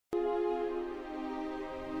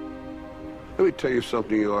Let me tell you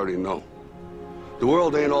something you already know. The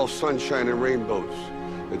world ain't all sunshine and rainbows.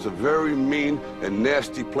 It's a very mean and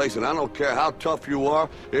nasty place, and I don't care how tough you are,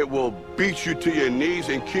 it will beat you to your knees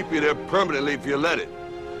and keep you there permanently if you let it.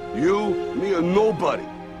 You, me, or nobody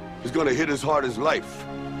is gonna hit as hard as life.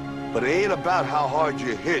 But it ain't about how hard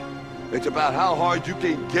you hit. It's about how hard you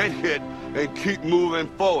can get hit and keep moving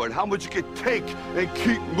forward. How much you can take and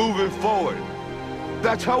keep moving forward.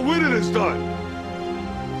 That's how winning is done.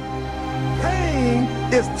 Pain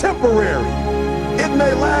is temporary. It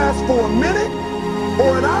may last for a minute,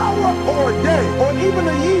 or an hour, or a day, or even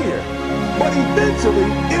a year. But eventually,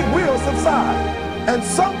 it will subside, and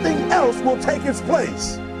something else will take its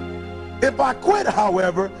place. If I quit,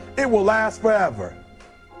 however, it will last forever.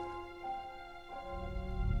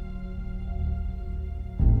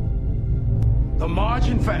 The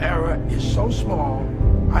margin for error is so small.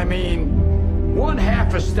 I mean,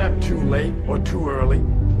 1/2 a step too late or too early,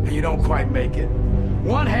 and you don't quite make it.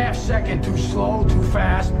 1/2 second too slow, too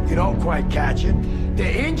fast, you don't quite catch it. The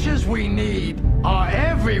inches we need are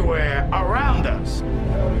everywhere around us.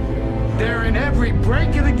 They're in every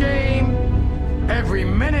break of the game, every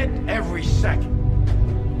minute, every second.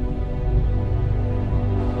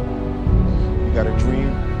 You got a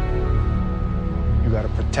dream, you got to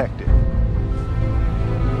protect it.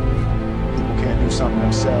 People can't do something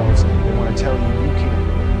themselves, they want to tell you you can't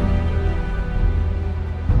do it.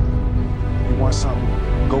 You want something,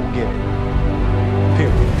 go get it.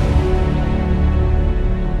 Period.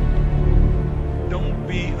 Don't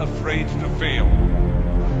be afraid to fail.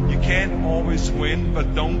 You can't always win,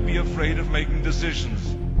 but don't be afraid of making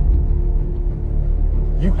decisions.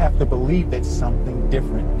 You have to believe that something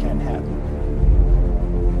different can happen.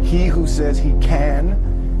 He who says he can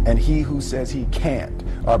and he who says he can't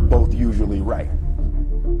are both usually right.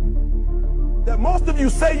 That most of you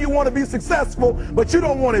say you want to be successful, but you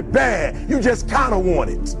don't want it bad. You just kind of want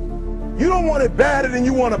it. You don't want it badder than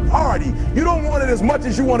you want to party. You don't want it as much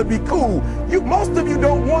as you want to be cool. Most of you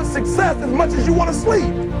don't want success as much as you want to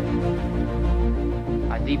sleep.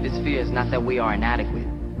 Our deepest fear is not that we are inadequate.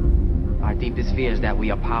 Our deepest fear is that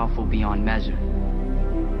we are powerful beyond measure.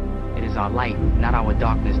 It is our light, not our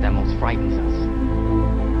darkness, that most frightens us.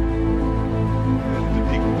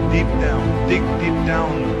 Dig deep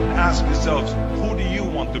down, ask yourselves, who do you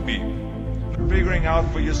want to be? Figuring out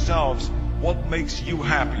for yourselves what makes you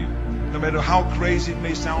happy, no matter how crazy it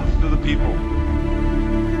may sound to the people.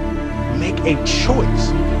 Make a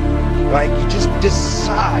choice. Like, you just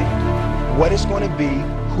decide what it's going to be,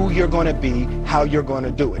 who you're going to be, how you're going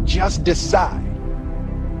to do it. Just decide.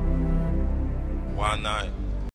 Why not